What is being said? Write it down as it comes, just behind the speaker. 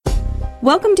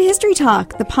Welcome to History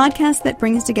Talk, the podcast that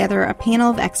brings together a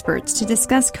panel of experts to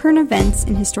discuss current events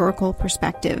in historical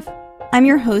perspective. I'm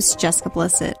your host, Jessica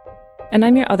Blissett. And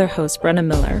I'm your other host, Brenna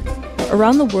Miller.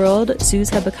 Around the world, zoos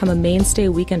have become a mainstay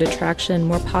weekend attraction,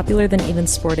 more popular than even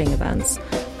sporting events.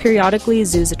 Periodically,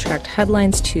 zoos attract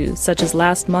headlines too, such as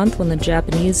last month when the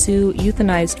Japanese zoo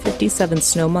euthanized 57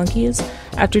 snow monkeys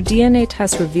after DNA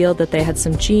tests revealed that they had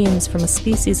some genes from a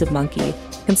species of monkey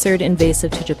considered invasive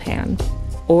to Japan.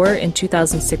 Or in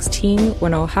 2016,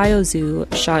 when Ohio Zoo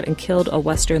shot and killed a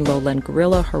western lowland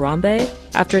gorilla, Harambe,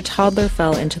 after a toddler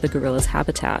fell into the gorilla's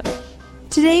habitat.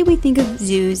 Today we think of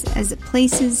zoos as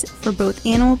places for both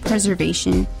animal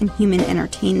preservation and human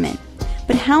entertainment.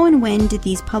 But how and when did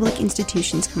these public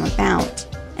institutions come about?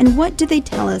 And what do they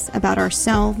tell us about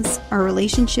ourselves, our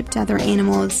relationship to other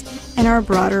animals, and our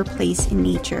broader place in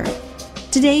nature?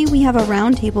 Today we have a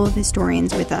roundtable of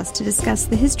historians with us to discuss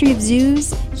the history of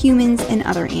zoos, humans, and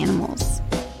other animals.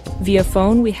 Via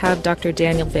phone, we have Dr.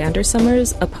 Daniel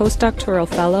Vandersummers, a postdoctoral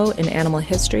fellow in animal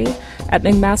history at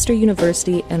McMaster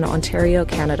University in Ontario,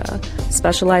 Canada,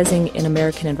 specializing in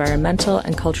American environmental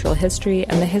and cultural history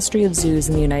and the history of zoos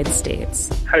in the United States.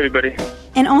 Hi, everybody.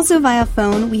 And also via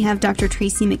phone, we have Dr.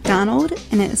 Tracy McDonald,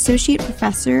 an associate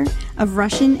professor of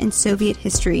Russian and Soviet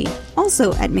history,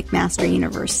 also at McMaster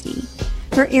University.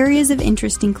 Her areas of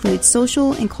interest include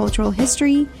social and cultural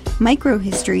history,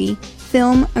 microhistory,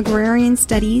 film, agrarian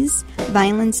studies,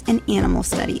 violence, and animal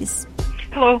studies.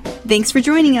 Hello. Thanks for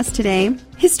joining us today.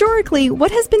 Historically,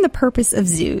 what has been the purpose of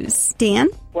zoos? Dan?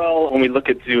 Well, when we look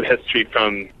at zoo history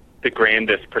from the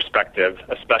grandest perspective,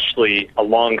 especially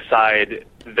alongside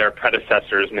their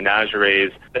predecessors,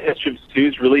 menageries, the history of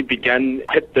zoos really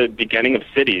hit the beginning of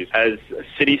cities. As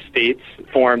city-states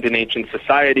formed in ancient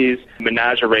societies,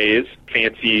 menageries,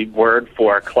 fancy word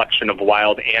for a collection of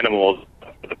wild animals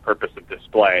for the purpose of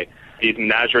display. These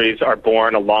menageries are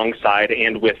born alongside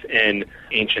and within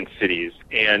ancient cities.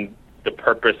 And the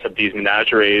purpose of these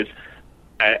menageries,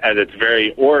 at its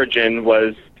very origin,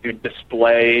 was to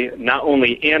display not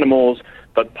only animals,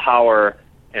 but power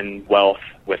and wealth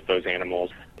with those animals.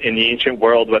 In the ancient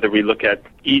world, whether we look at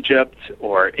Egypt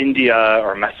or India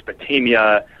or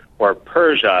Mesopotamia or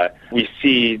Persia, we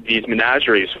see these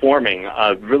menageries forming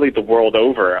really the world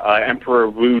over. Emperor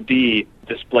Wu Di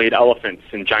displayed elephants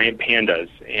and giant pandas,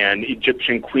 and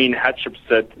Egyptian Queen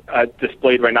Hatshepsut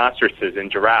displayed rhinoceroses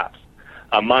and giraffes.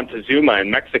 Montezuma in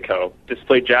Mexico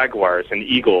displayed jaguars and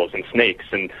eagles and snakes.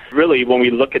 And really, when we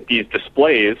look at these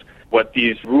displays, what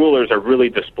these rulers are really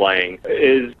displaying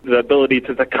is the ability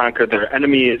to conquer their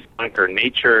enemies, conquer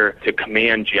nature, to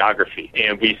command geography.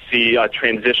 And we see a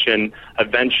transition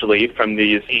eventually from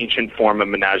these ancient form of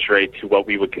menagerie to what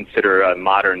we would consider a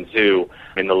modern zoo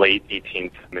in the late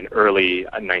 18th and early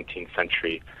 19th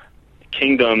century.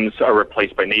 Kingdoms are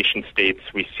replaced by nation-states.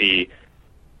 We see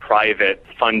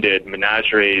private-funded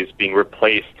menageries being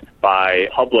replaced by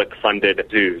public-funded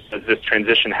zoos. As this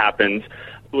transition happens,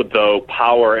 though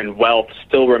power and wealth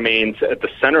still remains at the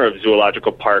center of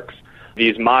zoological parks,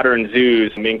 these modern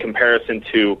zoos, in comparison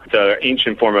to the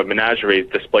ancient form of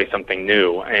menageries, display something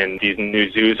new. And these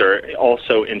new zoos are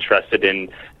also interested in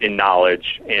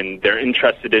knowledge, and they're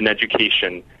interested in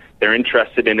education. They're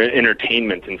interested in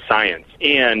entertainment and science,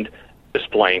 and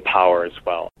displaying power as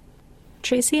well.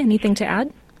 Tracy, anything to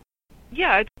add?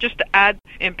 Yeah, just to add,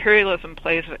 imperialism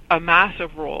plays a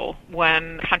massive role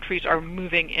when countries are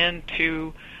moving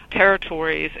into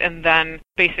territories, and then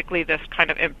basically this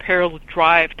kind of imperial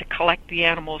drive to collect the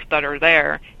animals that are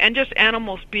there, and just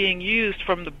animals being used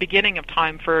from the beginning of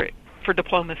time for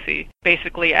diplomacy,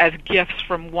 basically as gifts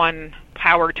from one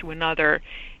power to another.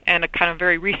 And a kind of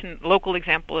very recent local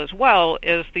example as well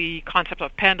is the concept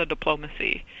of panda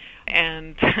diplomacy,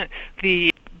 and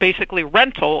the basically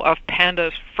rental of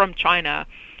pandas from China,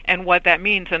 and what that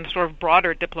means in sort of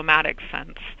broader diplomatic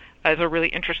sense is a really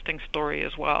interesting story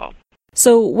as well.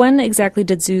 So when exactly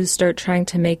did zoos start trying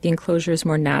to make the enclosures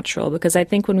more natural? Because I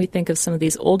think when we think of some of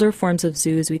these older forms of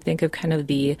zoos, we think of kind of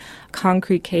the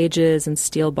concrete cages and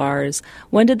steel bars.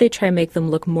 When did they try to make them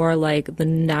look more like the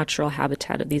natural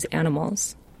habitat of these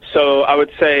animals? So I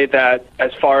would say that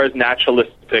as far as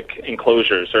naturalistic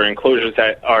enclosures, or enclosures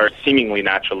that are seemingly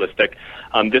naturalistic,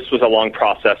 this was a long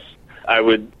process. I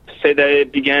would say that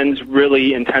it begins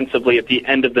really intensively at the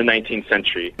end of the 19th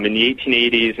century. In the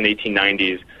 1880s and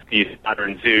 1890s, these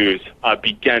modern zoos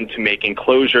began to make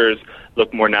enclosures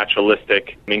look more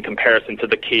naturalistic in comparison to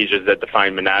the cages that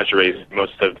define menageries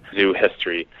most of zoo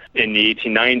history. In the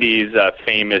 1890s,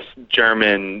 famous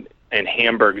German and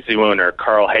Hamburg zoo owner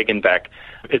Karl Hagenbeck,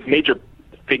 his major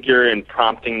figure in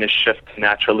prompting this shift to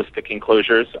naturalistic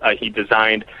enclosures. He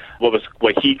designed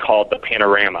what he called the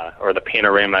panorama, or the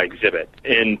panorama exhibit.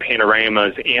 In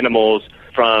panoramas, animals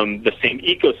from the same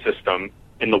ecosystem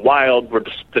in the wild were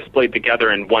displayed together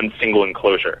in one single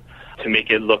enclosure. To make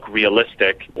it look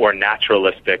realistic or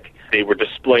naturalistic, they were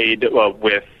displayed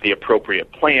with the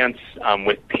appropriate plants,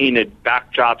 with painted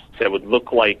backdrops that would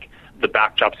look like the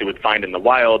backdrops you would find in the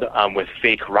wild, with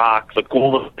fake rocks. The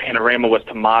goal of the panorama was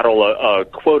to model a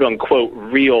quote-unquote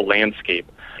real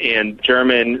landscape. And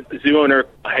German zoo owner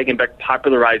Hagenbeck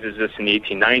popularizes this in the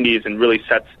 1890s and really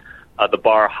sets the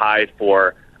bar high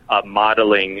for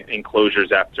modeling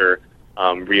enclosures after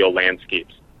real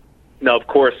landscapes. Now, of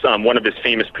course, one of his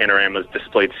famous panoramas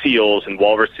displayed seals and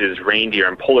walruses, reindeer,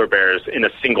 and polar bears in a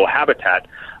single habitat.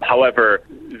 However,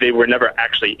 they were never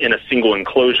actually in a single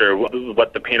enclosure.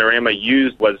 What the panorama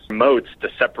used was moats to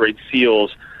separate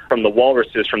seals from the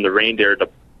walruses, from the reindeer,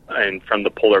 and from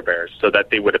the polar bears, so that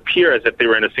they would appear as if they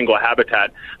were in a single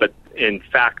habitat, but in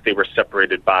fact they were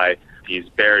separated by these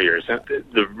barriers.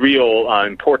 The real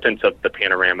importance of the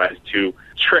panorama is to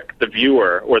trick the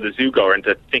viewer or the zoogoer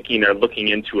into thinking they're looking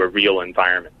into a real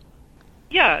environment.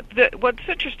 Yeah, what's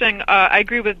interesting, I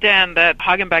agree with Dan that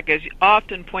Hagenbeck is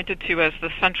often pointed to as the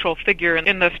central figure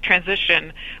in this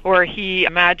transition, where he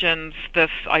imagines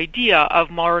this idea of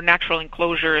more natural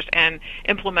enclosures and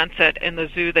implements it in the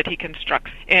zoo that he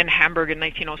constructs in Hamburg in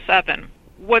 1907.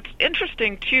 What's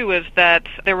interesting, too, is that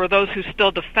there were those who still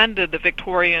defended the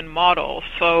Victorian model.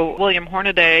 So William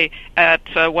Hornaday at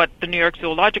what the New York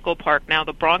Zoological Park, now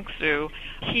the Bronx Zoo,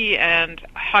 he and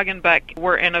Hagenbeck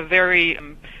were in a very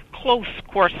close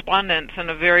correspondence and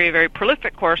a very, very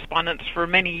prolific correspondence for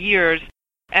many years.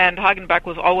 And Hagenbeck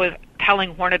was always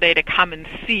telling Hornaday to come and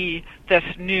see this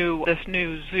new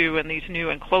zoo and these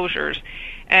new enclosures.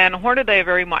 And Hornaday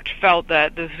very much felt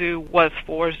that the zoo was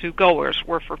for zoo-goers,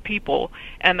 were for people,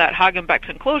 and that Hagenbeck's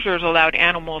enclosures allowed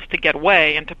animals to get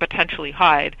away and to potentially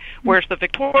hide, whereas the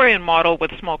Victorian model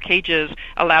with small cages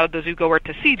allowed the zoo-goer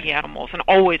to see the animals and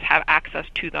always have access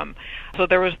to them. So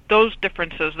there was those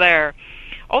differences there.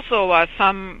 Also,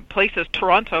 some places,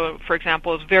 Toronto, for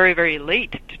example, is very, very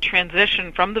late to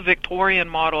transition from the Victorian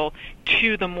model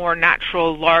to the more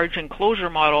natural large enclosure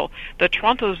model. The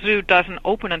Toronto Zoo doesn't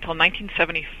open until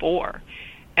 1974.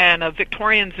 And a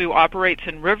Victorian zoo operates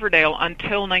in Riverdale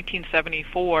until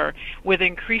 1974, with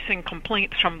increasing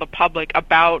complaints from the public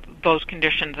about those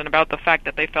conditions and about the fact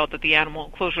that they felt that the animal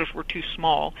enclosures were too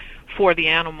small for the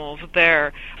animals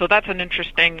there. So that's an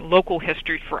interesting local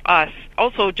history for us.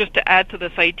 Also, just to add to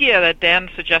this idea that Dan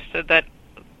suggested that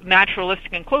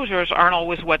naturalistic enclosures aren't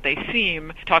always what they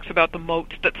seem. He talks about the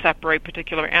moats that separate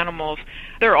particular animals.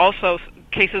 There are also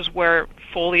cases where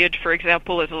foliage, for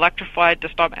example, is electrified to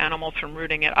stop animals from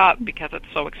rooting it up because it's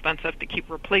so expensive to keep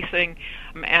replacing,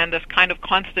 and this kind of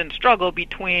constant struggle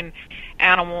between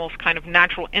animals' kind of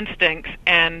natural instincts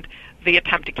and the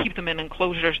attempt to keep them in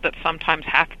enclosures that sometimes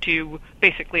have to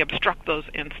basically obstruct those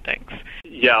instincts.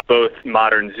 Yeah, both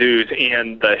modern zoos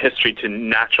and the history to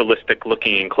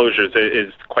naturalistic-looking enclosures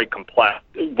is quite complex.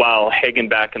 While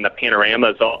Hagenbeck and the panorama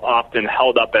is often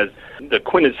held up as the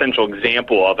quintessential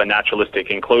example of a naturalistic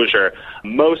enclosure,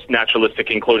 most naturalistic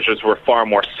enclosures were far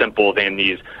more simple than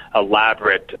these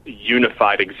elaborate,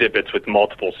 unified exhibits with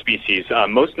multiple species.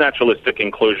 Most naturalistic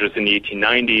enclosures in the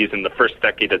 1890s and the first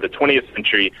decade of the 20th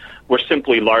century were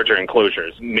simply larger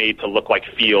enclosures made to look like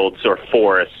fields or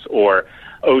forests or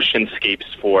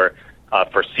oceanscapes for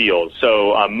seals.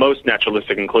 So most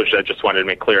naturalistic enclosures, I just wanted to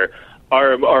make clear,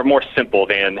 are more simple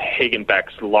than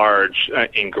Hagenbeck's large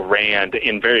and grand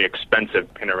and very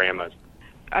expensive panoramas.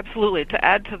 Absolutely. To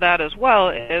add to that as well,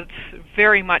 it's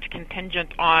very much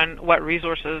contingent on what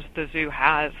resources the zoo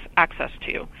has access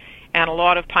to. And a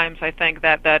lot of times I think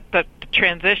that the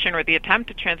transition or the attempt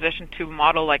to transition to a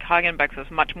model like Hagenbeck's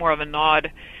is much more of a nod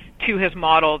to his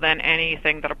model than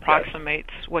anything that approximates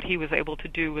what he was able to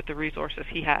do with the resources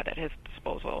he had at his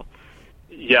disposal.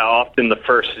 Yeah, often the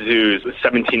first zoos,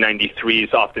 1793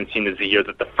 is often seen as the year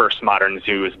that the first modern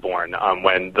zoo is born,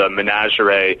 when the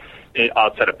menagerie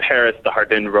outside of Paris, the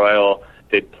Jardin Royal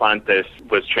des Plantes,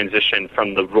 was transitioned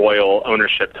from the royal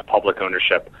ownership to public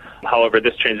ownership. However,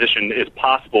 this transition is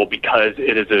possible because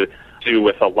it is a zoo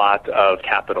with a lot of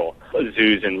capital.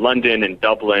 Zoos in London and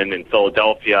Dublin and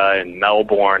Philadelphia and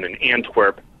Melbourne and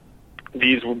Antwerp,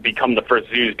 these will become the first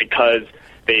zoos because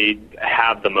they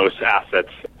have the most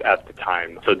assets at the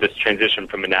time. So this transition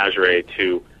from menagerie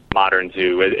to modern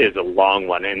zoo is a long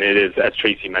one, and it is, as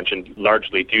Tracy mentioned,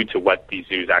 largely due to what these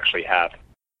zoos actually have.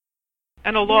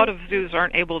 And a lot of zoos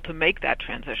aren't able to make that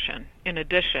transition. In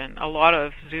addition, a lot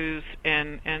of zoos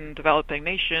in developing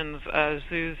nations,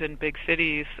 zoos in big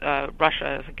cities,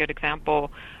 Russia is a good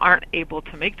example, aren't able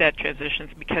to make that transition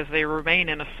because they remain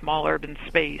in a small urban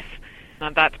space.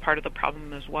 And that's part of the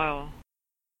problem as well.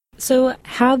 So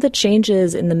have the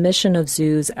changes in the mission of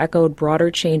zoos echoed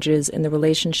broader changes in the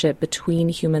relationship between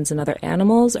humans and other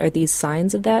animals? Are these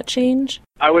signs of that change?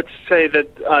 I would say that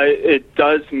it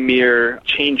does mirror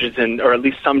changes or at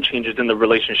least some changes in the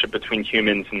relationship between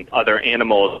humans and other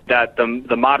animals, that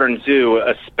the modern zoo,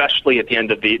 especially at the end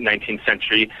of the 19th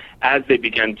century, as they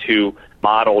began to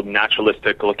model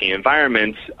naturalistic-looking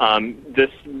environments,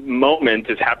 this moment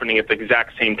is happening at the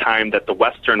exact same time that the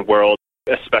Western world,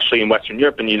 especially in Western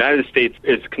Europe and the United States,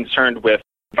 is concerned with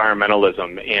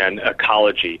environmentalism and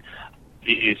ecology.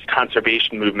 These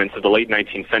conservation movements of the late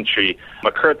 19th century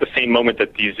occur at the same moment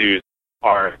that these zoos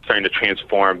are starting to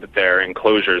transform their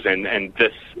enclosures, and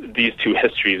these two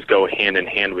histories go hand in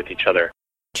hand with each other.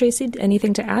 Tracy,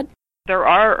 anything to add? There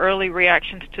are early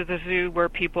reactions to the zoo where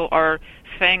people are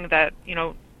saying that,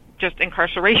 just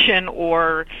incarceration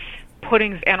or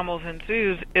putting animals in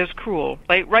zoos is cruel.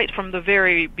 Like right from the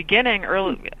very beginning,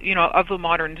 of the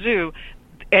modern zoo,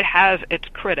 it has its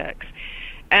critics.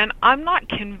 And I'm not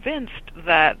convinced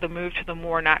that the move to the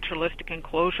more naturalistic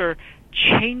enclosure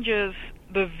changes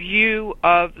the view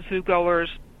of zoogoers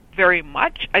very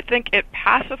much. I think it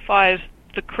pacifies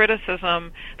the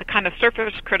criticism, the kind of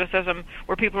surface criticism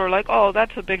where people are like, oh,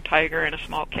 that's a big tiger in a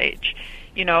small cage.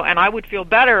 And I would feel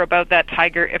better about that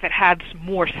tiger if it had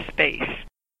more space.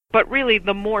 But really,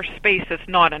 the more space is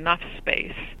not enough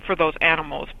space for those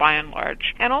animals, by and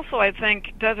large. And also, I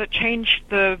think, does it change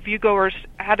the viewgoers'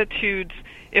 attitudes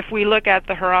if we look at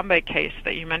the Harambe case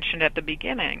that you mentioned at the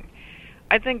beginning?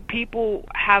 I think people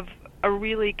have a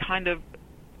really kind of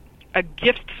a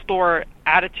gift store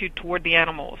attitude toward the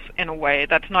animals in a way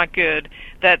that's not good,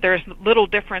 that there's little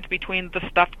difference between the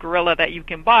stuffed gorilla that you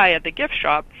can buy at the gift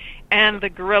shop and the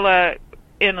gorilla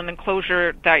in an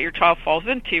enclosure that your child falls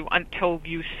into until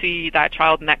you see that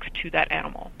child next to that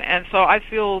animal. And so I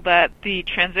feel that the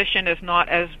transition is not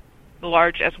as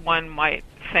large as one might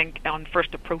think on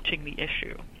first approaching the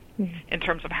issue in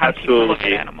terms of how people look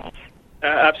at animals.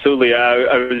 Absolutely.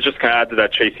 I was just going to add to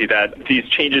that, Tracy, that these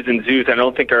changes in zoos I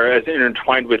don't think are as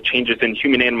intertwined with changes in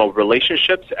human-animal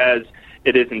relationships as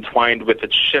it is entwined with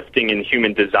a shifting in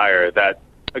human desire, that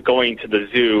going to the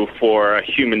zoo for a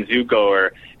human zoogoer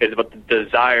is about the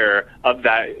desire of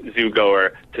that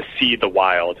zoogoer to see the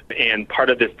wild. And part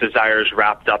of this desire is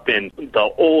wrapped up in the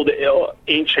old,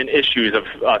 ancient issues of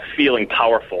feeling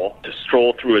powerful. To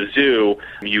stroll through a zoo,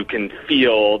 you can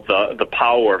feel the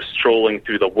power of strolling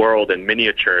through the world in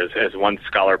miniatures, as one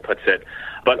scholar puts it.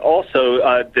 But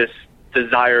also this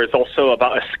desire is also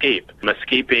about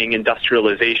escaping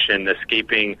industrialization,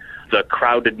 escaping the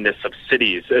crowdedness of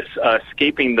cities,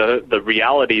 escaping the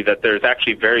reality that there's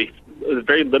actually very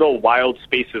little wild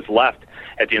spaces left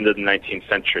at the end of the 19th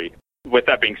century. With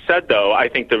that being said, though, I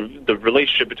think the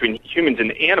relationship between humans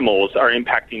and animals are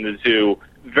impacting the zoo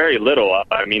very little.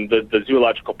 I mean, the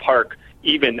zoological park,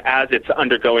 even as it's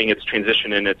undergoing its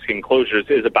transition in its enclosures,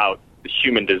 is about the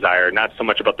human desire, not so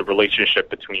much about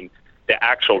the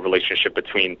actual relationship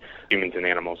between humans and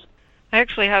animals. I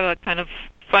actually have a kind of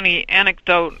funny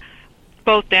anecdote.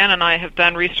 Both Dan and I have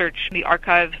done research in the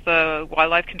archives, the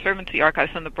Wildlife Conservancy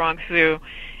archives in the Bronx Zoo,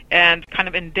 and kind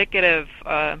of indicative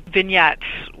vignettes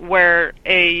where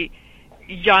a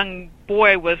young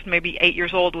boy was maybe 8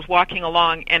 years old, was walking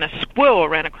along, and a squirrel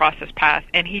ran across his path,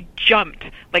 and he jumped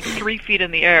like 3 feet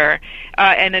in the air.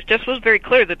 And it just was very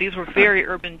clear that these were very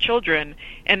urban children.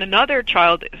 And another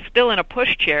child, still in a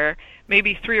pushchair,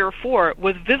 maybe 3 or 4,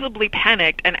 was visibly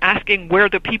panicked and asking where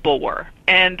the people were.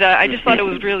 And I just thought it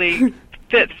was really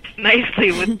fits nicely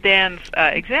with Dan's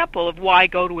example of why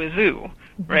go to a zoo,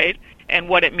 right? And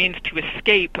what it means to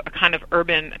escape a kind of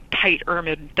urban, tight,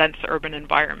 dense urban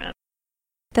environment.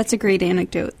 That's a great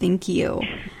anecdote. Thank you.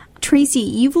 Tracy,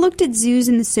 you've looked at zoos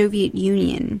in the Soviet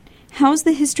Union. How's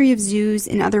the history of zoos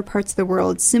in other parts of the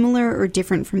world similar or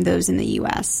different from those in the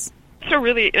U.S.? It's a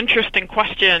really interesting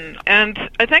question, and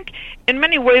I think in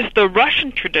many ways the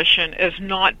Russian tradition is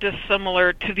not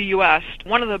dissimilar to the U.S.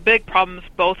 One of the big problems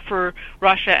both for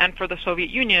Russia and for the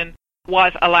Soviet Union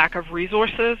was a lack of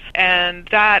resources, and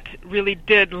that really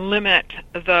did limit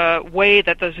the way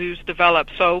that the zoos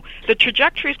developed. So the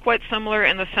trajectory is quite similar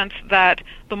in the sense that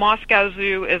the Moscow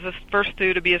Zoo is the first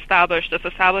zoo to be established. It's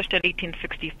established in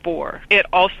 1864. It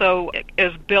also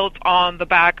is built on the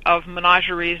back of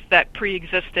menageries that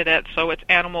pre-existed it, so its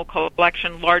animal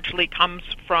collection largely comes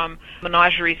from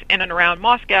menageries in and around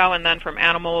Moscow and then from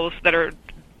animals that are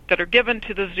that are given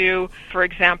to the zoo. For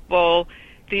example,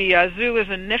 the zoo is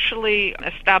initially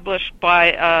established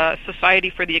by a Society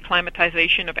for the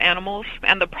Acclimatization of Animals,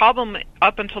 and the problem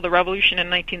up until the revolution in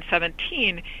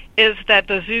 1917 is that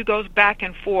the zoo goes back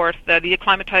and forth. The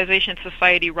Acclimatization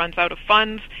Society runs out of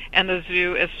funds, and the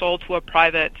zoo is sold to a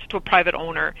private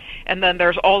owner. And then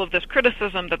there's all of this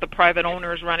criticism that the private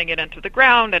owner is running it into the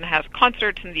ground and has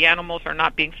concerts, and the animals are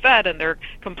not being fed, and they're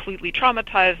completely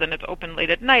traumatized, and it's open late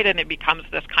at night, and it becomes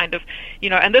this kind of,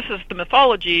 and this is the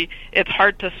mythology. It's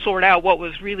hard to sort out what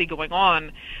was really going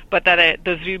on, but that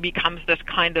the zoo becomes this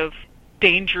kind of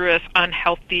dangerous,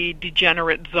 unhealthy,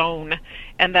 degenerate zone,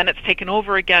 and then it's taken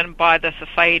over again by the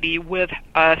society with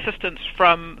assistance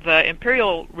from the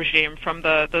imperial regime, from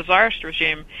the Tsarist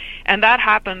regime, and that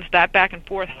back and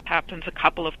forth happens a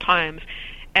couple of times.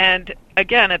 And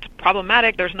again, it's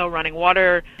problematic. There's no running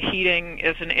water. Heating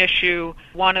is an issue.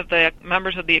 One of the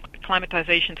members of the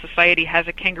Acclimatization Society has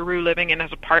a kangaroo living in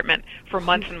his apartment for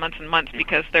months and months and months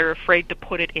because they're afraid to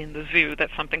put it in the zoo, that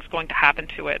something's going to happen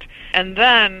to it. And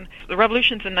then the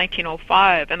revolutions in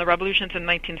 1905 and the revolutions in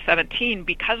 1917,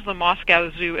 because the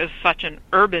Moscow Zoo is such an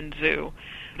urban zoo,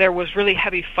 there was really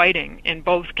heavy fighting in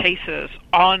both cases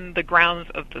on the grounds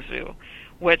of the zoo,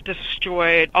 which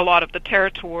destroyed a lot of the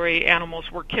territory.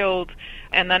 Animals were killed.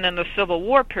 And then in the Civil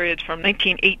War periods from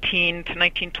 1918 to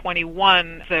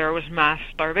 1921, there was mass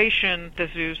starvation. The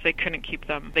zoos, they couldn't keep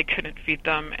them, they couldn't feed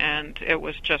them, and it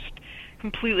was just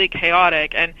completely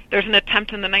chaotic. And there's an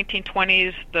attempt in the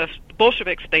 1920s, the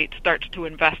Bolshevik state starts to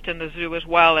invest in the zoo as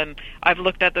well, and I've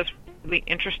looked at this really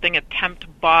interesting attempt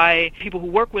by people who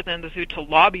work within the zoo to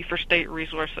lobby for state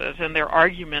resources and their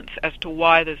arguments as to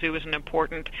why the zoo is an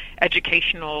important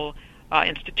educational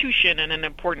institution and an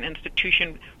important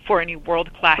institution for any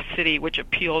world-class city, which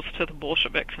appeals to the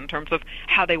Bolsheviks in terms of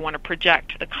how they want to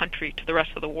project the country to the rest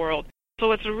of the world.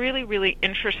 So it's a really, really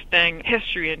interesting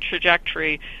history and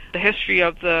trajectory. The history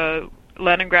of the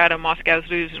Leningrad and Moscow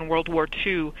zoos in World War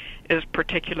II is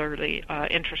particularly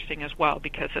interesting as well,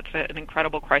 because it's an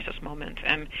incredible crisis moment.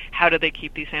 And how do they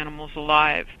keep these animals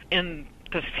alive? In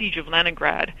the siege of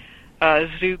Leningrad,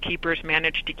 zookeepers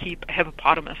managed to keep a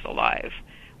hippopotamus alive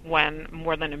when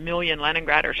more than 1 million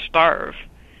Leningraders starve,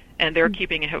 and they're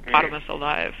keeping a hippopotamus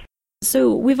alive.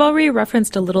 So we've already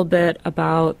referenced a little bit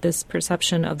about this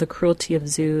perception of the cruelty of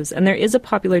zoos, and there is a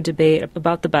popular debate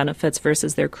about the benefits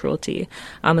versus their cruelty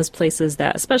as places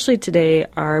that, especially today,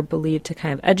 are believed to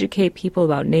kind of educate people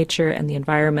about nature and the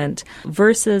environment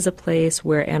versus a place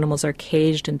where animals are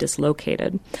caged and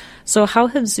dislocated. So how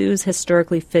have zoos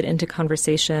historically fit into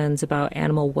conversations about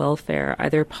animal welfare,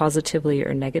 either positively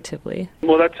or negatively?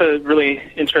 Well, that's a really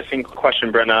interesting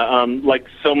question, Brenna. Like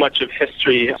so much of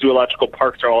history, zoological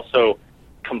parks are also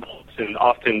complex and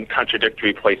often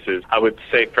contradictory places. I would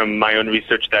say from my own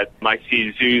research that I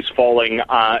see zoos falling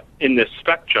in this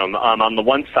spectrum. On the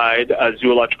one side,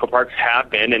 zoological parks have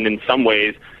been, and in some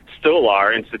ways still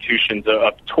are, institutions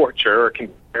of torture, or can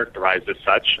be characterized as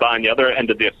such. But on the other end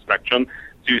of the spectrum,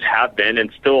 zoos have been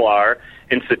and still are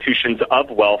institutions of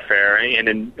welfare, and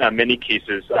in many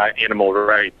cases, animal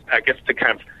rights. I guess to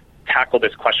kind of tackle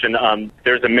this question,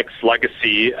 there's a mixed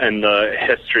legacy in the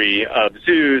history of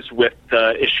zoos with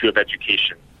the issue of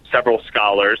education. Several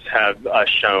scholars have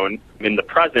shown in the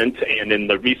present and in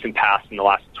the recent past, in the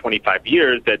last 25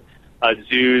 years, that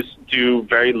zoos do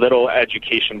very little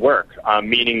education work,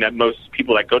 meaning that most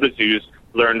people that go to zoos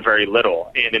learn very little.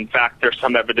 And in fact, there's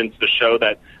some evidence to show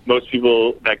that most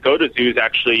people that go to zoos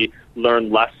actually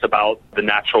learn less about the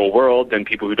natural world than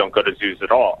people who don't go to zoos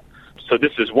at all. So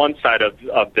this is one side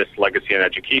of this legacy in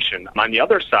education. On the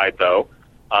other side, though,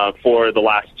 for the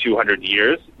last 200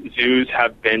 years, zoos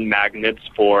have been magnets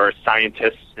for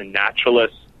scientists and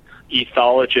naturalists,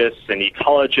 ethologists and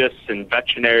ecologists and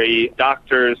veterinary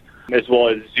doctors, as well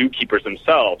as zookeepers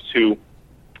themselves, who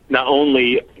not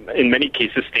only, in many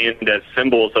cases, stand as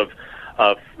symbols of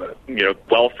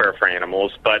welfare for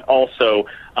animals, but also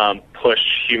push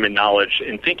human knowledge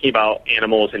in thinking about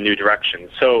animals in new directions.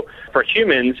 So for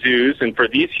humans, zoos, and for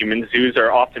these humans, zoos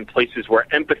are often places where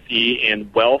empathy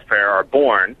and welfare are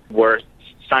born, where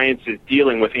science is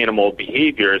dealing with animal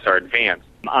behaviors are advanced.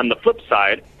 On the flip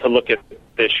side, to look at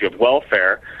the issue of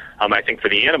welfare, I think for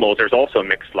the animals, there's also a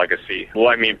mixed legacy. Well,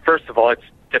 I mean, first of all, it's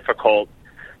difficult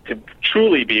to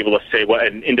truly be able to say what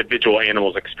an individual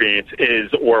animal's experience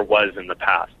is or was in the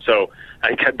past. So I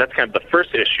think that's kind of the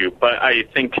first issue. But I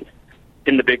think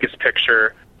in the biggest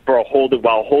picture, while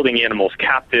holding animals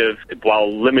captive,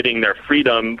 while limiting their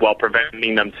freedom, while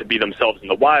preventing them to be themselves in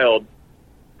the wild,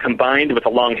 combined with a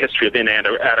long history of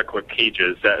inadequate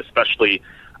cages, especially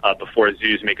before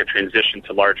zoos make a transition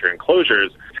to larger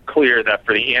enclosures, it's clear that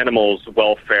for the animals,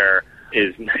 welfare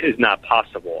is not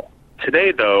possible.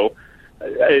 Today, though,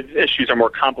 issues are more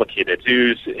complicated.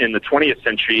 Zoos in the 20th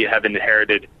century have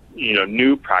inherited,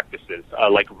 new practices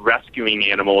like rescuing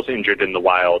animals injured in the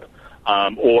wild,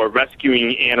 or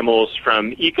rescuing animals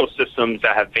from ecosystems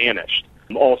that have vanished.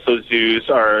 Also,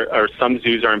 some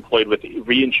zoos are employed with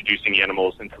reintroducing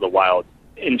animals into the wild.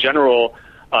 In general,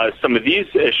 some of these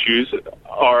issues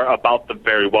are about the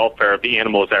very welfare of the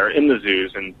animals that are in the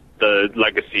zoos, and the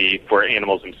legacy for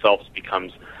animals themselves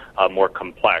becomes more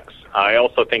complex. I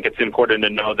also think it's important to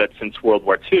know that since World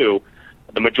War II,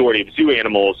 the majority of zoo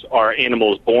animals are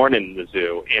animals born in the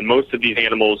zoo, and most of these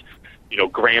animals,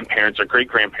 grandparents or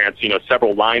great-grandparents,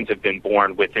 several lines have been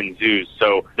born within zoos.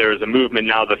 So there's a movement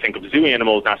now to think of zoo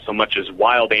animals not so much as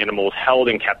wild animals held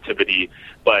in captivity,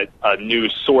 but a new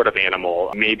sort of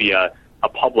animal, maybe a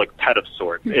public pet of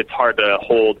sorts. It's hard to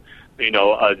hold,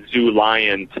 a zoo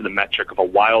lion to the metric of a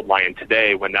wild lion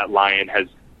today when that lion has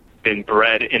been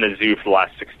bred in a zoo for the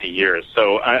last 60 years.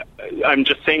 So I'm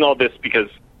just saying all this because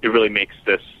it really makes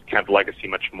this kind of legacy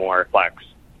much more complex.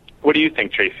 What do you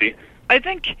think, Tracy? I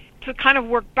think to kind of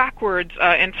work backwards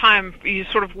in time, you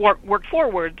sort of work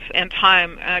forwards in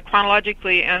time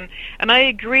chronologically, and I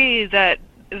agree that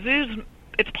zoos,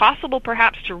 it's possible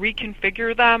perhaps to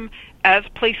reconfigure them as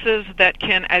places that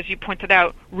can, as you pointed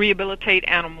out, rehabilitate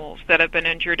animals that have been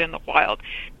injured in the wild,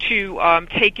 to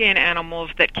take in animals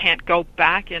that can't go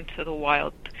back into the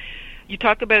wild. You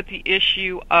talk about the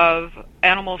issue of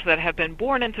animals that have been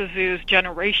born into zoos,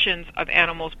 generations of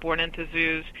animals born into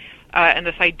zoos, and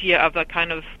this idea of a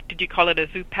kind of, did you call it a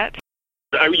zoo pet?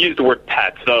 I used the word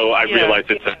pet, so I realize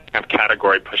it's a kind of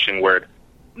category-pushing word.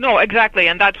 No, exactly,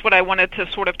 and that's what I wanted to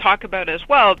sort of talk about as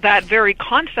well. That very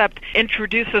concept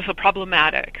introduces a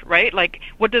problematic, right? Like,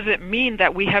 what does it mean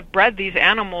that we have bred these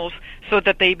animals so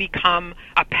that they become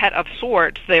a pet of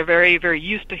sorts? They're very, very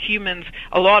used to humans.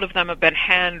 A lot of them have been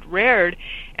hand-reared,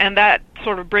 and that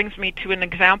sort of brings me to an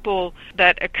example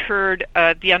that occurred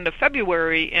at the end of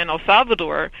February in El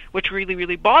Salvador, which really,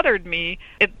 really bothered me.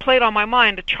 It played on my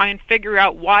mind to try and figure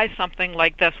out why something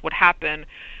like this would happen.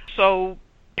 So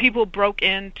people broke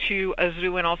into a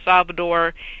zoo in El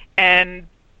Salvador and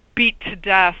beat to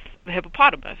death the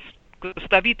hippopotamus,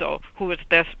 Gustavito, who was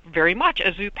this very much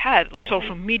a zoo pet.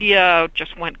 Social media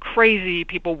just went crazy.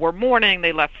 People were mourning.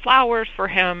 They left flowers for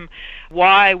him.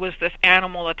 Why was this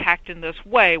animal attacked in this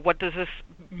way? What does this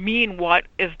mean? What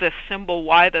is this symbol?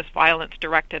 Why this violence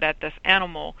directed at this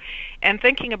animal? And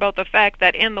thinking about the fact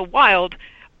that in the wild,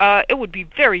 it would be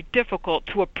very difficult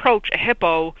to approach a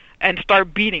hippo and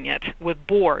start beating it with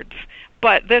boards.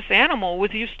 But this animal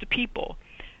was used to people,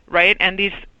 right? And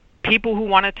these people who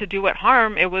wanted to do it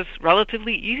harm, it was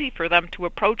relatively easy for them to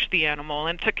approach the animal,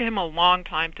 and it took him a long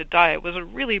time to die. It was a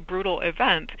really brutal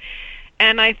event.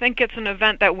 And I think it's an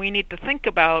event that we need to think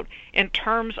about in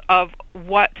terms of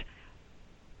what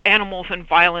animals and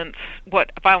violence,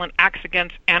 what violent acts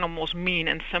against animals mean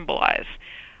and symbolize.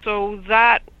 So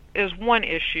that is one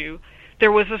issue.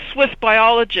 There was a Swiss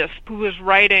biologist who was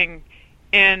writing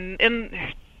in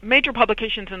major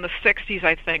publications in the 60s,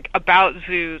 I think, about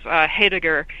zoos,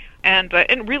 Heidegger, and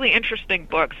in really interesting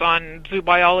books on zoo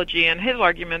biology. And his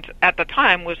argument at the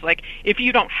time was like, if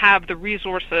you don't have the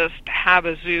resources to have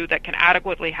a zoo that can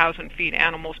adequately house and feed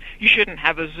animals, you shouldn't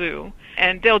have a zoo.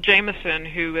 And Dale Jamieson,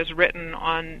 who has written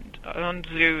on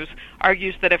zoos,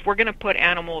 argues that if we're going to put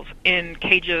animals in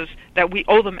cages, that we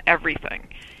owe them everything.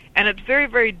 And it's very,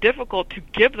 very difficult to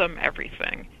give them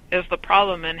everything is the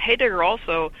problem. And Heidegger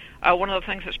also, one of the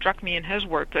things that struck me in his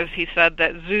work is he said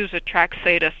that zoos attract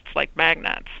sadists like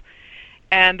magnets.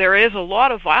 And there is a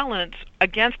lot of violence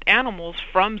against animals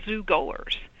from zoo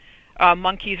goers.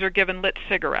 Monkeys are given lit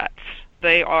cigarettes.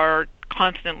 They are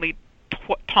constantly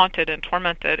taunted and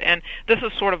tormented. And this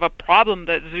is sort of a problem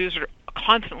that zoos are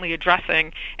constantly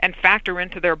addressing and factor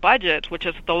into their budgets, which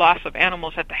is the loss of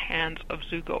animals at the hands of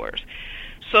zoo goers.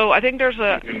 So I think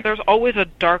there's always a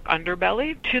dark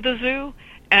underbelly to the zoo,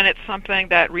 and it's something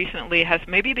that recently has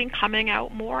maybe been coming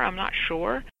out more. I'm not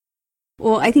sure.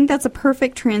 Well, I think that's a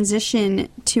perfect transition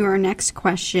to our next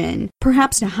question.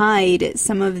 Perhaps to hide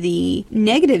some of the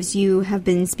negatives you have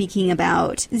been speaking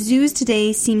about, zoos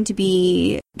today seem to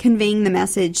be conveying the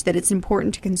message that it's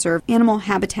important to conserve animal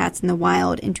habitats in the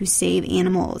wild and to save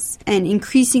animals, and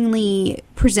increasingly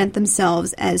present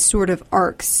themselves as sort of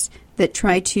arcs that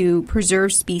try to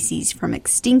preserve species from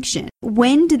extinction.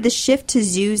 When did the shift to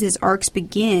zoos as arcs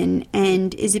begin,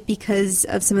 and is it because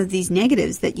of some of these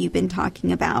negatives that you've been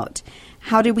talking about?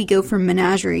 How did we go from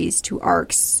menageries to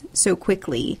arcs so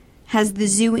quickly? Has the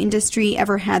zoo industry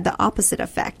ever had the opposite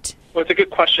effect? Well, it's a good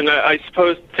question. I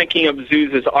suppose thinking of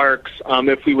zoos as arcs,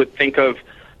 if we would think of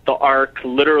the ark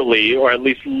literally, or at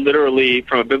least literally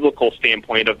from a biblical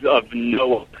standpoint of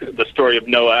Noah, the story of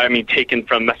Noah, I mean, taken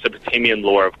from Mesopotamian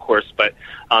lore, of course, but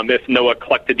if Noah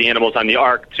collected the animals on the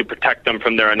ark to protect them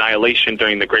from their annihilation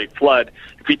during the Great Flood,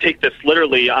 if we take this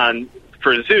literally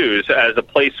for zoos as a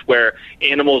place where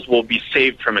animals will be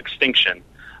saved from extinction,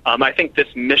 I think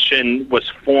this mission was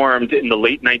formed in the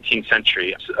late 19th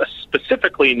century,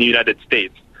 specifically in the United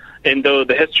States. And though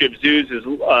the history of zoos is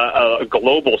a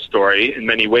global story in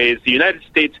many ways, the United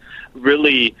States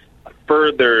really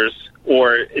furthers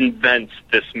or invents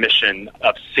this mission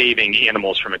of saving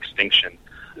animals from extinction.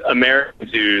 American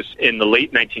zoos in the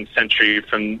late 19th century,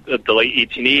 from the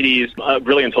late 1880s,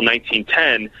 really until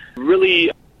 1910,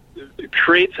 really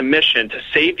creates a mission to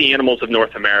save the animals of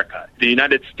North America. The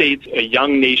United States, a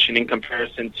young nation in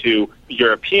comparison to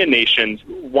European nations,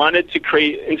 wanted to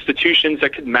create institutions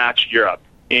that could match Europe.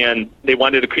 And they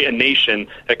wanted to create a nation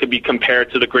that could be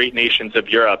compared to the great nations of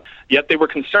Europe. Yet they were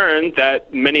concerned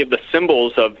that many of the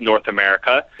symbols of North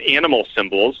America, animal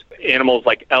symbols, animals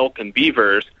like elk and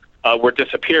beavers, were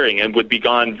disappearing and would be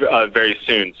gone very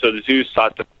soon. So the zoos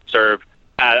sought to preserve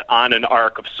on an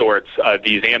arc of sorts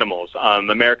these animals.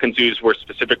 American zoos were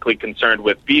specifically concerned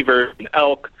with beaver and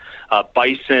elk,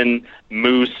 bison,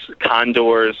 moose,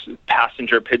 condors,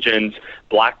 passenger pigeons,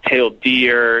 black-tailed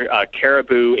deer,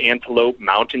 caribou, antelope,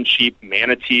 mountain sheep,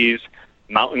 manatees,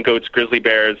 mountain goats, grizzly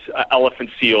bears,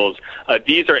 elephant seals.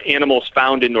 These are animals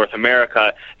found in North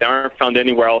America that aren't found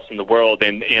anywhere else in the world,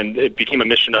 and it became a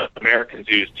mission of American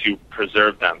zoos to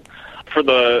preserve them. For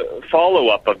the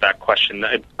follow-up of that question,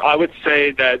 I would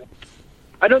say that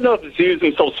I don't know if zoos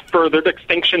themselves furthered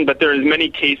extinction, but there are many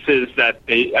cases that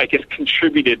they, I guess,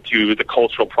 contributed to the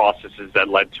cultural processes that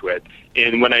led to it.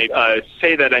 And when I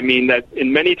say that, I mean that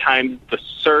in many times the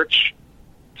search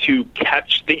to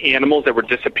catch the animals that were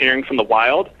disappearing from the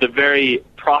wild, the very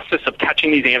process of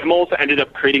catching these animals ended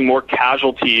up creating more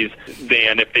casualties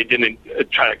than if they didn't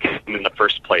try to catch them in the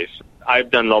first place.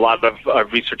 I've done a lot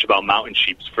of research about mountain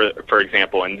sheep, for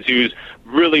example, and zoos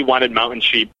really wanted mountain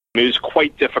sheep. It was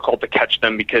quite difficult to catch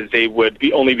them because they would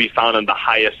only be found on the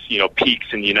highest, peaks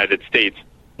in the United States.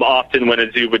 Often when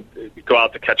a zoo would go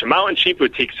out to catch a mountain sheep, it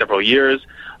would take several years.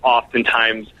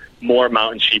 Oftentimes, more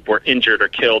mountain sheep were injured or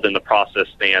killed in the process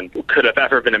than could have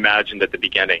ever been imagined at the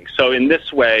beginning. So in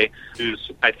this way, zoos,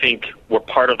 I think, were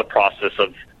part of the process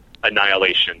of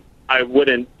annihilation. I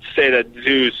wouldn't say that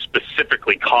zoos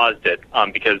specifically caused it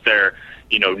because they're,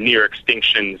 near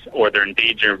extinctions or their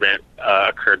endangerment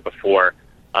occurred before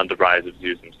the rise of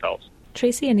zoos themselves.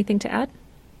 Tracy, anything to add?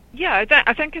 Yeah,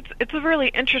 I think it's a really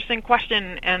interesting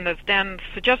question, and as Dan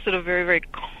suggested, a very, very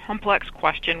complex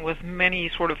question with many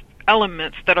sort of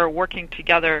elements that are working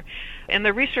together. In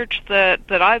the research that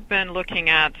I've been looking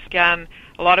at, again,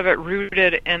 a lot of it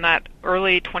rooted in that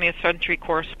early 20th century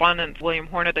correspondence, William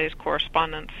Hornaday's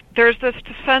correspondence. There's this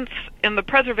sense in the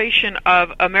preservation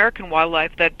of American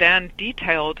wildlife that Dan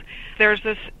detailed. There's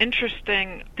this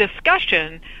interesting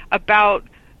discussion about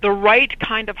the right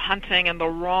kind of hunting and the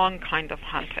wrong kind of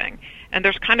hunting. And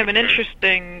there's kind of an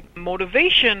interesting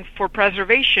motivation for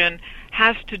preservation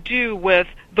has to do with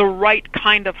the right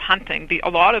kind of hunting. A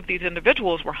lot of these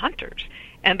individuals were hunters,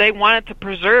 and they wanted to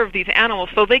preserve these animals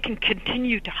so they can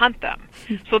continue to hunt them.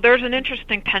 So there's an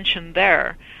interesting tension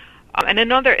there. And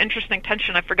another interesting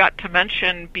tension I forgot to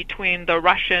mention between the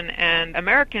Russian and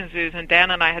American zoos, and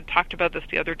Dan and I had talked about this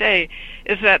the other day,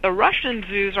 is that the Russian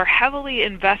zoos are heavily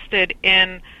invested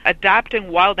in adapting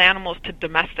wild animals to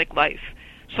domestic life.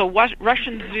 So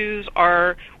Russian zoos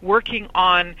are working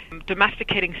on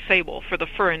domesticating sable for the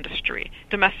fur industry,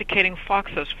 domesticating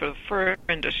foxes for the fur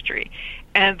industry.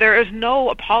 And there is no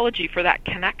apology for that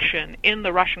connection in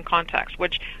the Russian context,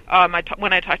 which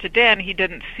when I talked to Dan, he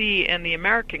didn't see in the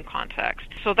American context.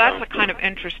 So that's a kind of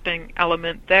interesting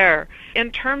element there.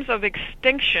 In terms of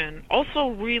extinction,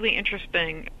 also really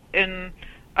interesting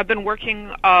I've been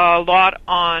working a lot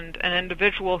on an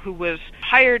individual who was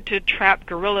hired to trap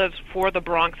gorillas for the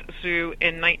Bronx Zoo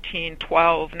in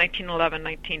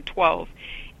 1912.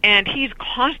 And he's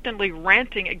constantly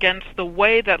ranting against the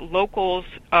way that locals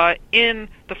in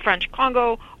the French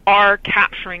Congo are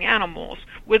capturing animals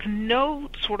with no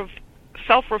sort of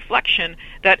self-reflection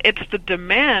that it's the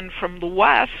demand from the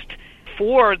West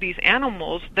for these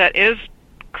animals that is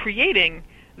creating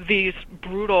these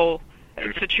brutal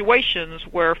situations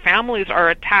where families are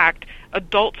attacked,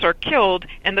 adults are killed,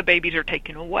 and the babies are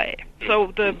taken away.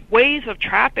 So the ways of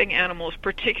trapping animals,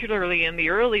 particularly in the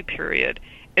early period,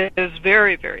 is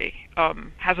very, very,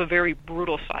 has a very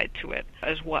brutal side to it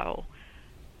as well.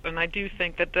 And I do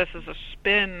think that this is a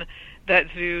spin that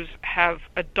zoos have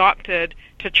adopted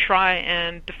to try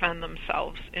and defend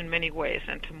themselves in many ways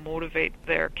and to motivate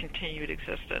their continued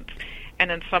existence.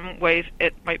 And in some ways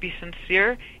it might be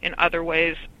sincere, in other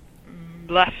ways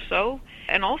less so.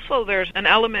 And also there's an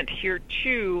element here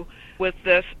too with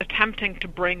this attempting to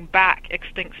bring back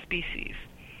extinct species.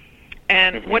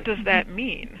 And what does that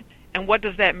mean? And what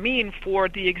does that mean for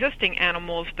the existing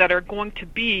animals that are going to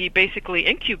be basically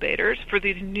incubators for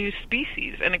these new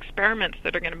species and experiments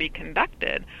that are going to be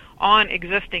conducted on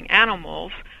existing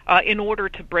animals in order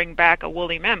to bring back a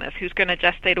woolly mammoth? Who's going to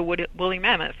gestate a woolly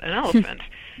mammoth? An elephant,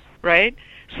 right?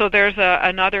 So there's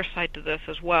another side to this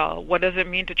as well. What does it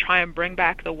mean to try and bring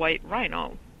back the white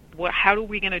rhino? How are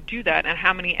we going to do that, and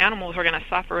how many animals are going to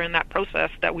suffer in that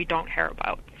process that we don't hear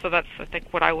about? So that's, I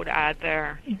think, what I would add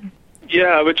there. Yeah,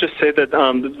 I would just say that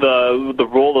the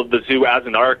role of the zoo as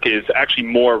an ark is actually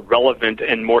more relevant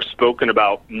and more spoken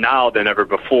about now than ever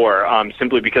before,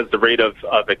 simply because the rate of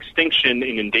extinction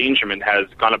and endangerment has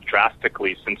gone up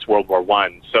drastically since World War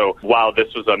I. So while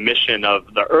this was a mission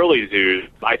of the early zoos,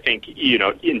 I think,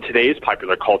 in today's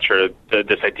popular culture,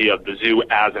 this idea of the zoo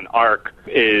as an ark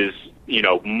is,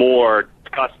 more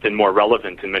discussed and more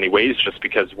relevant in many ways, just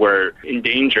because we're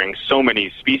endangering so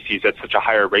many species at such a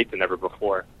higher rate than ever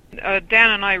before.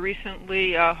 Dan and I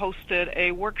recently hosted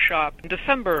a workshop in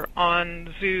December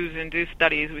on zoos and zoo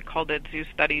studies. We called it Zoo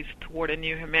Studies Toward a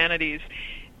New Humanities.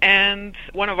 And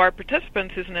one of our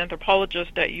participants, who's an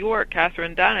anthropologist at York,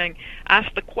 Catherine Dunning,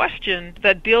 asked the question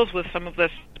that deals with some of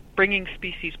this bringing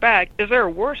species back. Is there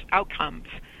worse outcomes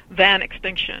than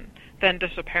extinction, than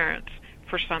disappearance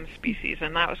for some species?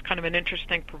 And that was kind of an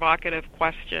interesting, provocative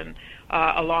question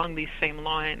along these same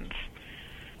lines.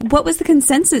 What was the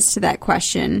consensus to that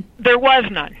question? There was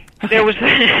none. Okay. There was.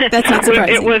 That's not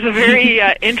surprising. It was a very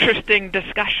interesting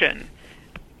discussion.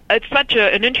 It's such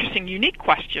an interesting, unique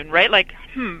question, right? Like,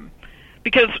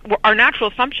 because our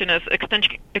natural assumption is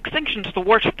extinction is the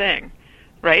worst thing,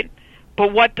 right?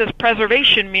 But what does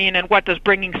preservation mean, and what does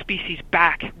bringing species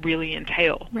back really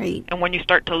entail? Right. And when you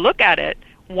start to look at it,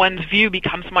 one's view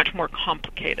becomes much more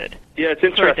complicated. Yeah, it's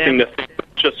interesting to think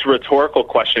just rhetorical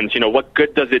questions. What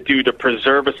good does it do to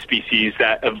preserve a species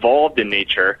that evolved in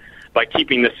nature by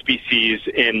keeping the species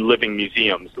in living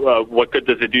museums? What good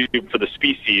does it do for the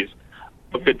species?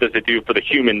 What good does it do for the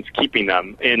humans keeping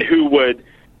them? And who would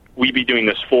we be doing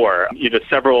this for?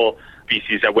 Several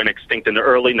species that went extinct in the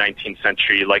early 19th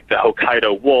century, like the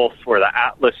Hokkaido wolf or the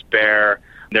Atlas bear.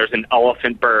 There's an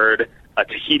elephant bird, a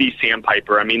Tahiti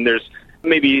sandpiper. I mean, there's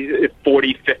maybe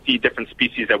 40, 50 different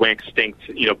species that went extinct,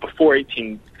 before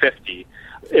 1850.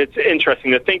 It's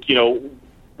interesting to think,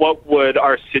 what would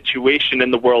our situation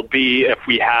in the world be if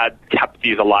we had kept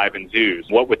these alive in zoos?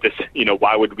 What would this,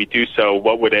 why would we do so?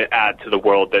 What would it add to the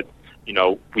world that,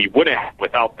 we wouldn't have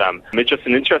without them? It's just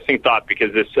an interesting thought,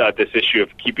 because this issue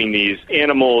of keeping these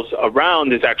animals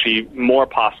around is actually more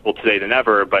possible today than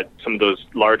ever, but some of those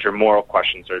larger moral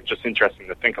questions are just interesting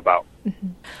to think about.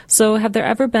 Mm-hmm. So have there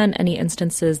ever been any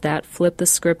instances that flip the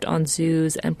script on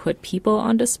zoos and put people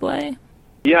on display?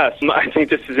 Yes, I think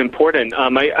this is important.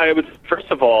 I would, first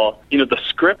of all, the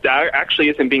script actually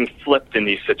isn't being flipped in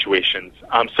these situations.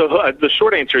 So the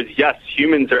short answer is yes,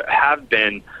 humans have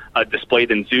been displayed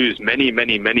in zoos many,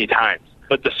 many, many times.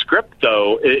 But the script,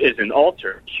 though, isn't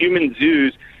altered. Human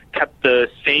zoos kept the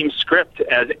same script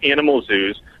as animal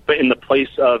zoos, but in the place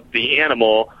of the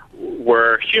animal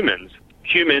were humans.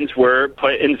 Humans were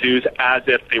put in zoos as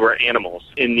if they were animals.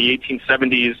 In the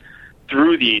 1870s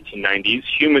through the 1890s,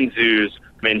 human zoos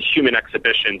and human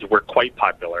exhibitions were quite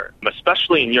popular,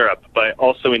 especially in Europe, but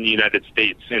also in the United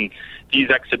States. And these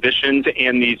exhibitions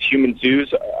and these human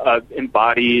zoos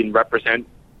embody and represent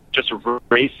just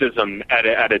racism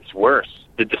at its worst.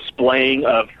 The displaying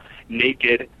of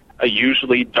naked,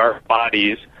 usually dark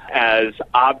bodies as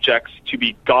objects to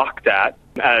be gawked at,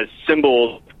 as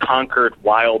symbols of conquered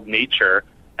wild nature,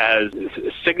 as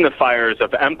signifiers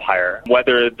of empire,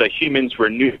 whether the humans were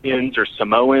Nubians or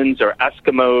Samoans or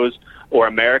Eskimos or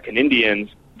American Indians.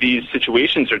 These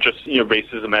situations are just,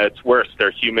 racism at its worst.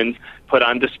 They're humans put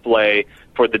on display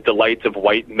for the delights of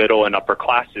white, middle, and upper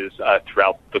classes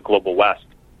throughout the global West.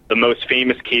 The most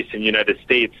famous case in the United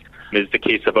States is the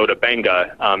case of Ota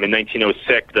Benga. In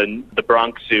 1906, the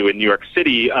Bronx Zoo in New York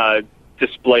City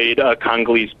displayed a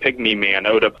Congolese pygmy man,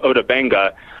 Ota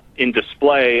Benga, in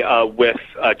display with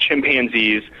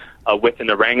chimpanzees, with an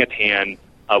orangutan,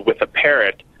 with a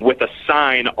parrot, with a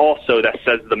sign also that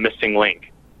says the missing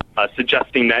link,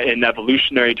 suggesting that in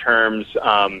evolutionary terms,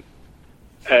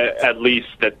 at least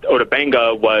that Ota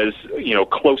Benga was,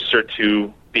 closer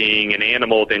to being an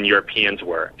animal than Europeans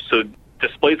were. So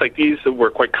displays like these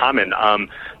were quite common.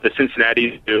 The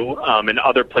Cincinnati Zoo and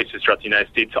other places throughout the United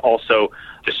States also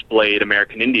displayed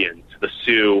American Indians, the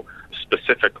Sioux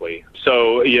specifically.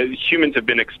 So humans have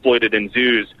been exploited in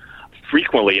zoos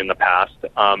frequently in the past,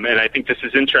 and I think this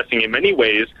is interesting in many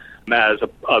ways as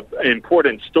an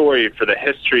important story for the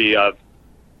history of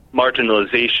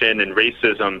marginalization and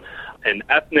racism and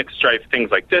ethnic strife,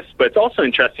 things like this. But it's also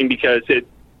interesting because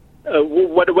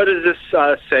what does this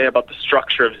say about the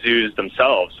structure of zoos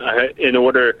themselves? In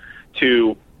order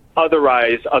to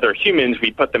otherize other humans,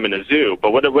 we put them in a zoo.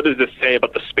 But what does this say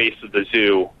about the space of the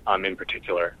zoo in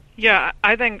particular? Yeah,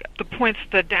 I think the points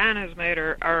that Dan has made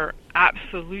are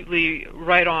absolutely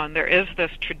right on. There is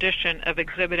this tradition of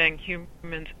exhibiting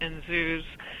humans in zoos.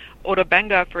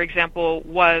 Otobenga, for example,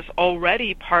 was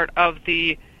already part of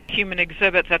the human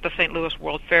exhibits at the St. Louis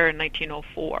World Fair in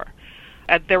 1904.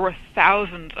 There were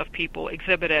thousands of people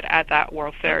exhibited at that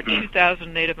World Fair.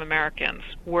 2,000 Native Americans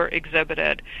were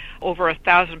exhibited. Over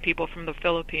 1,000 people from the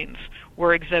Philippines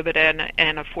were exhibited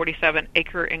in a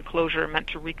 47-acre enclosure meant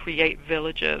to recreate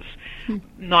villages.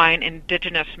 9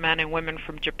 indigenous men and women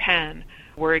from Japan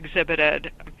were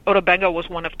exhibited. Otobenga was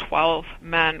one of 12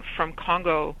 men from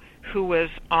Congo who was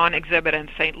on exhibit in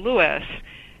St. Louis,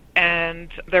 and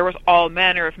there was all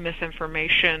manner of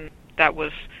misinformation that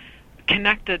was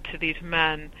connected to these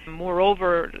men.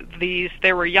 Moreover,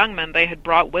 they were young men. They had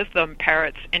brought with them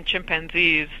parrots and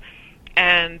chimpanzees,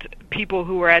 and people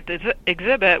who were at the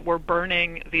exhibit were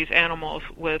burning these animals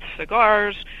with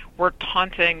cigars, were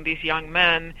taunting these young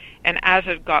men, and as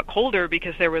it got colder,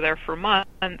 because they were there for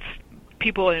months,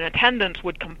 people in attendance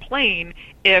would complain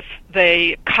if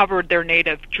they covered their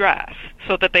native dress,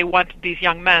 so that they wanted these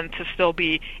young men to still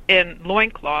be in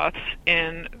loincloths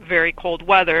in very cold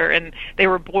weather, and they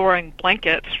were borrowing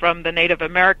blankets from the Native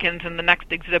Americans in the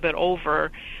next exhibit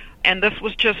over. And this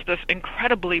was just this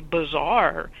incredibly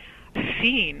bizarre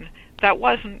scene that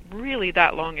wasn't really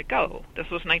that long ago. This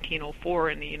was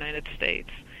 1904 in the United States.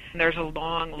 And there's a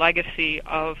long legacy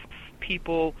of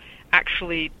people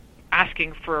actually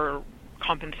asking for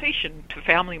compensation to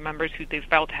family members who they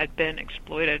felt had been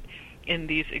exploited in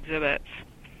these exhibits.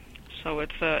 So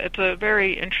it's a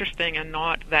very interesting and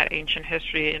not that ancient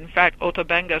history. In fact,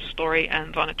 Otobenga's story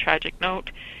ends on a tragic note.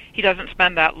 He doesn't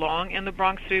spend that long in the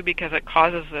Bronx Zoo because it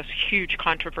causes this huge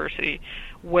controversy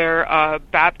where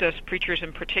Baptist preachers,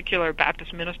 in particular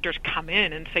Baptist ministers, come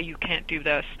in and say you can't do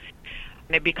this,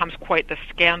 and it becomes quite the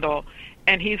scandal.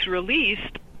 And he's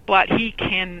released, but he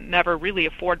can never really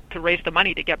afford to raise the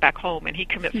money to get back home, and he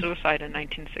commits suicide in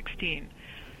 1916.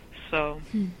 So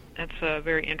it's a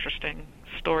very interesting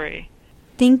story.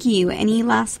 Thank you. Any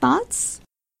last thoughts?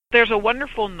 There's a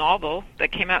wonderful novel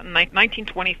that came out in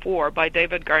 1924 by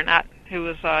David Garnett, who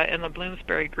was in the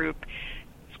Bloomsbury Group.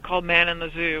 It's called Man in the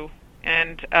Zoo,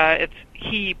 and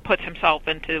he puts himself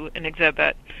into an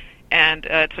exhibit. And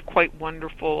it's a quite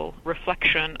wonderful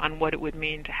reflection on what it would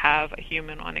mean to have a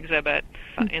human on exhibit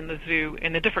in the zoo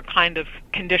in a different kind of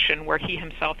condition where he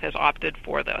himself has opted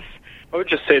for this. I would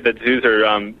just say that zoos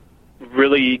are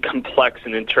really complex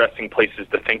and interesting places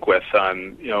to think with.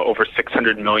 Over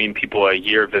 600 million people a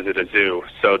year visit a zoo,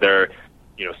 so they're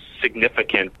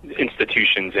significant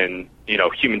institutions in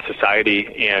human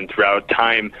society, and throughout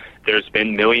time there's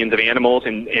been millions of animals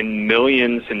and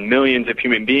millions of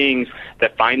human beings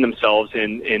that find themselves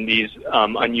in these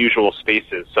unusual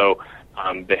spaces. So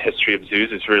the history of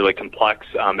zoos is really complex.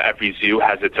 Every zoo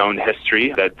has its own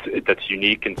history that's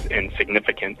unique and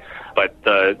significant, but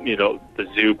the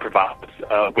zoo provides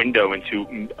a window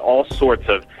into all sorts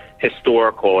of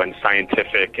historical and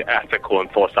scientific, ethical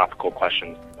and philosophical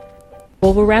questions.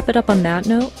 Well, we'll wrap it up on that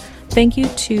note. Thank you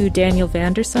to Daniel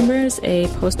Vandersummers, a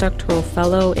postdoctoral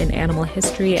fellow in animal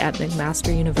history at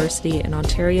McMaster University in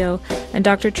Ontario, and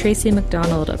Dr. Tracy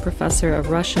McDonald, a professor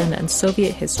of Russian and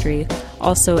Soviet history,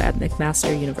 also at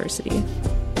McMaster University.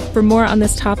 For more on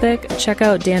this topic, check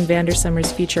out Dan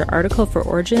Vandersummers' feature article for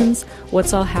Origins,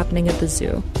 What's All Happening at the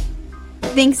Zoo.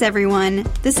 Thanks, everyone.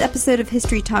 This episode of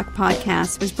History Talk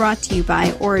Podcast was brought to you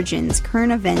by Origins,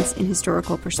 Current Events in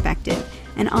Historical Perspective,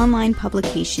 an online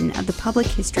publication of the Public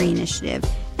History Initiative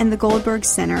and the Goldberg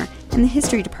Center and the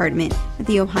History Department at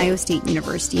The Ohio State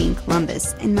University in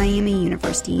Columbus and Miami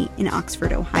University in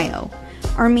Oxford, Ohio.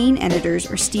 Our main editors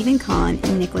are Stephen Kahn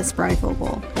and Nicholas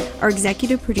Breivogel. Our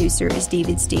executive producer is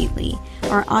David Stately.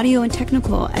 Our audio and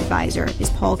technical advisor is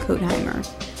Paul Kotheimer.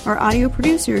 Our audio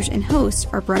producers and hosts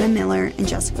are Brenna Miller and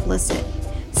Jessica Lissett.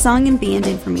 Song and band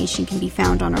information can be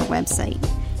found on our website.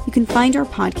 You can find our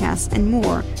podcasts and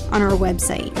more on our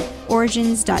website,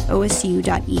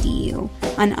 origins.osu.edu,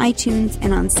 on iTunes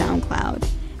and on SoundCloud.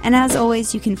 And as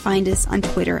always, you can find us on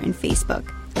Twitter and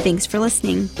Facebook. Thanks for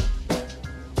listening.